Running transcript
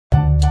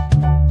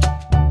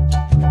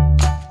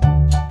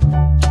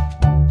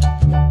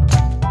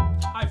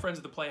friends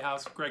of the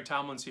Playhouse. Greg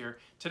Tomlin's here.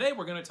 Today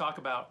we're going to talk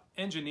about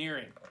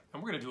engineering,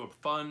 and we're going to do a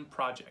fun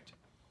project.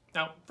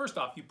 Now, first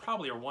off, you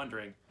probably are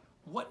wondering,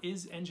 what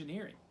is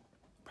engineering?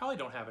 You probably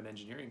don't have an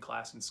engineering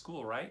class in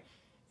school, right?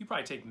 You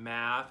probably take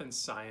math and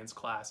science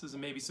classes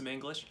and maybe some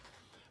English.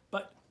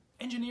 But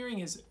engineering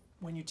is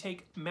when you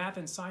take math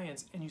and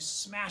science and you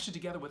smash it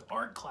together with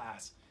art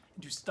class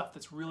and do stuff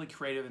that's really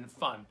creative and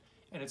fun.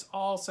 And it's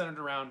all centered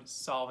around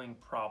solving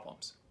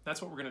problems. That's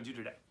what we're going to do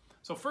today.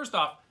 So first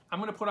off, I'm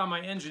going to put on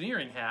my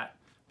engineering hat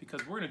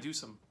because we're going to do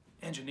some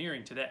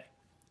engineering today.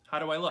 How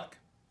do I look?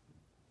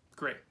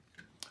 Great.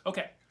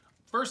 Okay,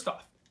 first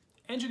off,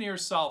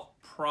 engineers solve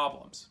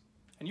problems.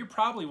 And you're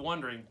probably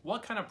wondering,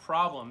 what kind of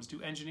problems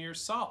do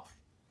engineers solve?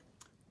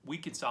 We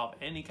can solve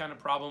any kind of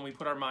problem we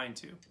put our mind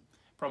to.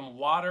 From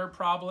water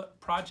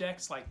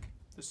projects like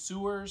the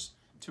sewers,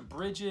 to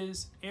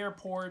bridges,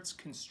 airports,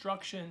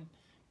 construction,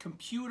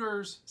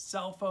 computers,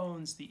 cell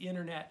phones, the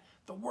internet.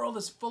 The world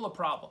is full of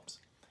problems.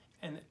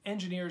 And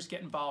engineers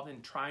get involved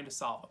in trying to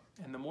solve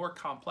them. And the more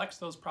complex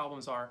those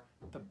problems are,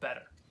 the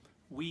better.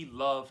 We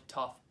love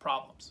tough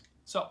problems.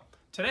 So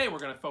today we're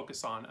going to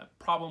focus on a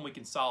problem we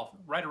can solve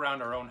right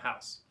around our own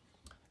house.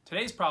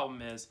 Today's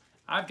problem is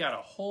I've got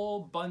a whole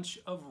bunch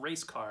of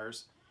race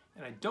cars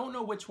and I don't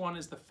know which one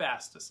is the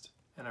fastest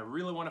and I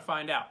really want to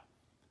find out.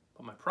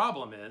 But my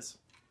problem is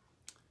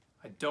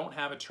I don't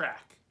have a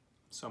track.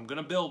 So I'm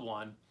going to build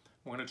one.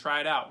 We're going to try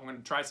it out. We're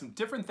going to try some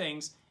different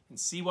things and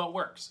see what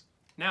works.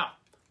 Now,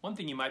 one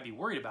thing you might be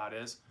worried about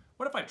is,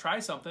 what if I try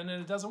something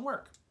and it doesn't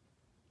work?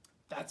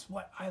 That's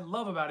what I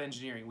love about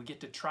engineering. We get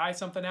to try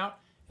something out,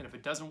 and if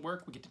it doesn't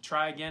work, we get to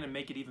try again and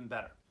make it even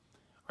better.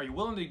 Are you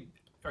willing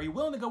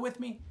to go with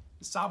me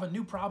to solve a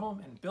new problem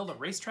and build a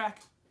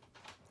racetrack?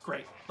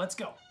 Great, let's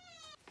go.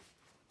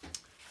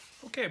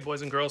 Okay,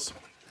 boys and girls.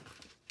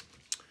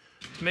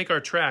 To make our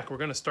track, we're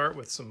going to start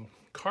with some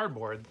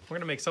cardboard. We're going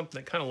to make something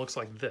that kind of looks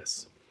like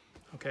this.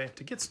 Okay,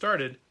 to get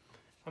started,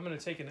 I'm going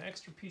to take an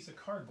extra piece of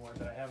cardboard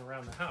that I have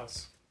around the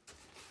house,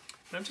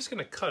 and I'm just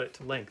going to cut it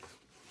to length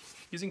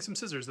using some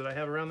scissors that I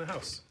have around the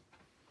house.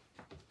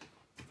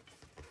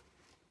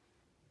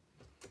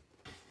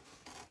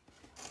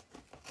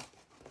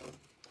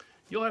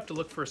 You'll have to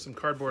look for some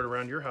cardboard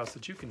around your house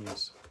that you can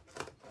use.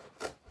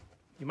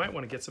 You might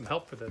want to get some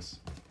help for this.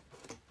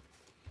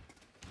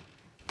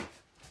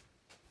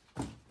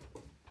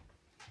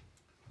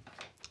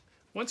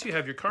 Once you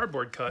have your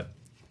cardboard cut,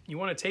 you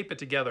want to tape it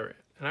together.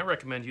 And I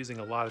recommend using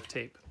a lot of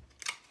tape.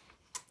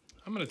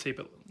 I'm going to tape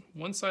it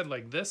one side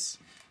like this,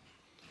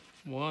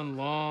 one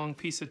long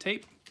piece of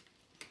tape,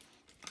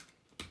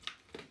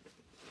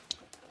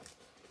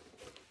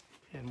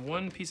 and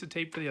one piece of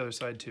tape for the other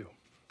side too.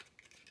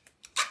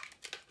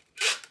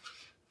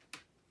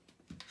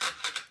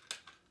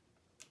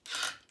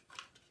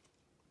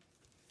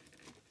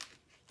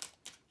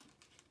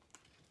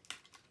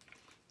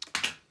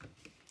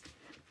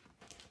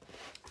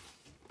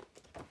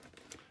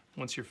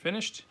 Once you're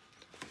finished,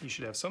 you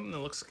should have something that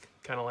looks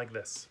kind of like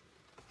this.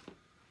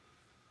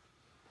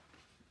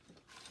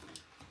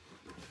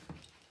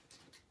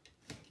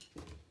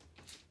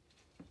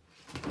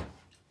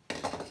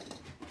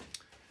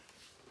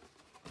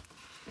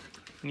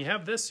 When you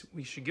have this,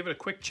 we should give it a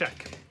quick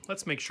check.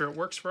 Let's make sure it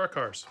works for our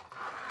cars.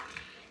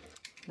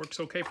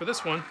 Works okay for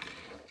this one.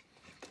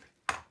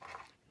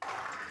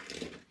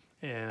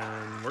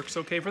 And works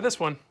okay for this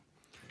one.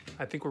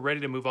 I think we're ready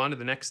to move on to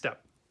the next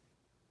step.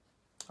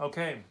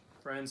 Okay.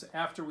 Friends,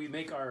 after we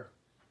make our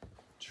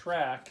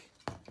track,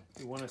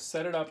 we want to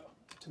set it up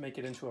to make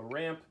it into a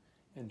ramp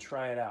and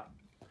try it out.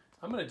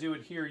 I'm going to do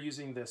it here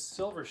using this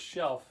silver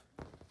shelf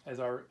as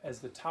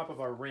the top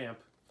of our ramp,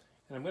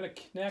 and I'm going to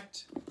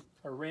connect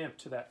a ramp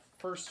to that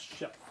first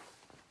shelf.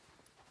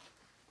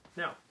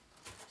 Now,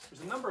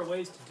 there's a number of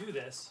ways to do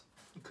this.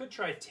 You could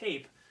try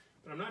tape,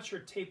 but I'm not sure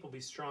tape will be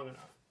strong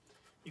enough.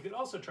 You could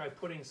also try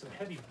putting some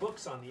heavy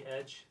books on the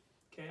edge.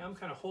 Okay, I'm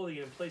kind of holding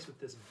it in place with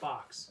this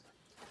box.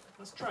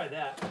 Let's try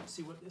that,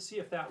 see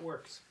if that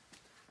works.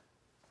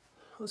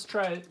 Let's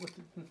try it with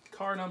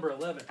car number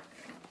 11.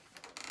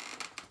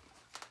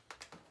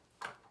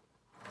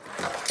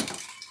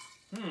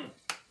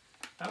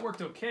 That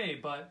worked okay,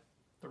 but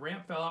the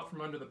ramp fell out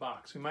from under the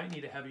box. We might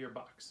need a heavier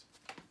box.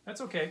 That's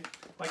okay.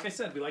 Like I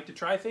said, we like to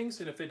try things,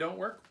 and if they don't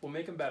work, we'll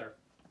make them better.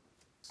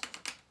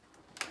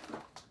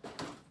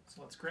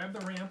 So let's grab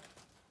the ramp,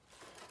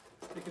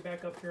 stick it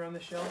back up here on the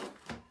shelf,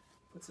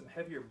 put some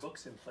heavier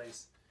books in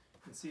place,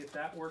 and see if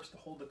that works to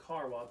hold the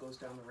car while it goes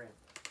down the ramp.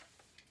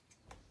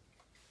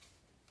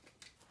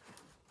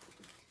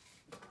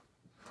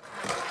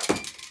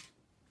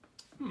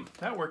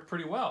 That worked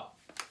pretty well.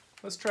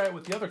 Let's try it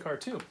with the other car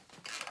too.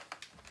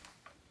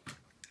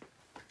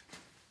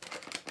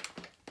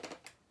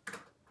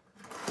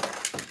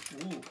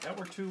 Ooh,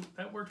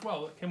 that worked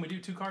well. Can we do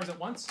two cars at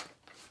once?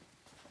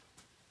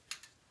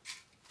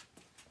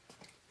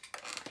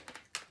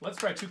 Let's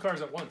try two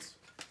cars at once.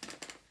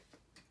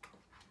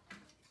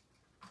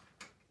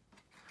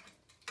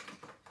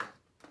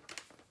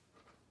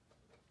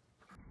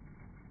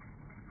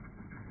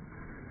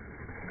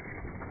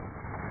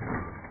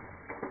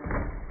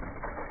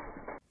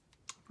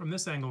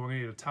 this angle, we're going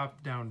to get a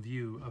top-down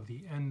view of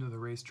the end of the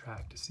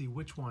racetrack to see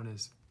which one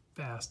is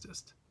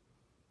fastest.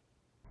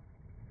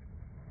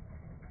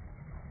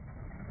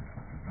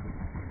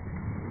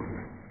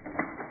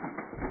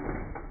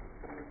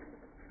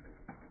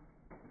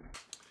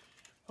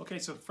 Okay,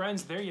 so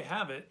friends, there you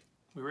have it.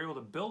 We were able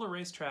to build a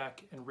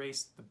racetrack and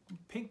race the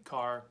pink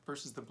car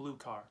versus the blue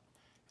car.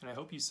 And I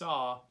hope you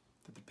saw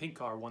that the pink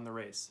car won the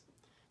race.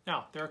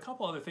 Now, there are a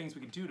couple other things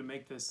we could do to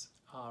make this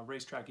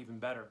racetrack even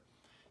better.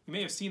 You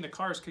may have seen the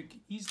cars could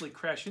easily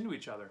crash into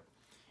each other.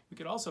 We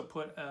could also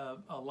put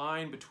a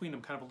line between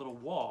them, kind of a little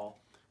wall.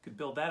 Could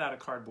build that out of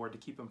cardboard to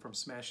keep them from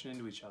smashing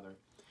into each other.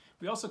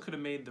 We also could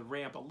have made the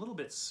ramp a little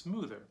bit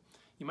smoother.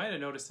 You might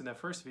have noticed in that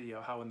first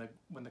video how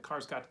when the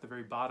cars got to the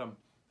very bottom,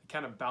 they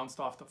kind of bounced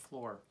off the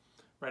floor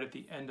right at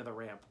the end of the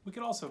ramp. We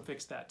could also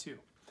fix that too.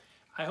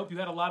 I hope you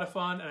had a lot of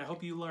fun, and I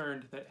hope you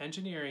learned that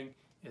engineering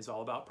is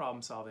all about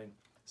problem solving.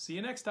 See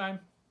you next time.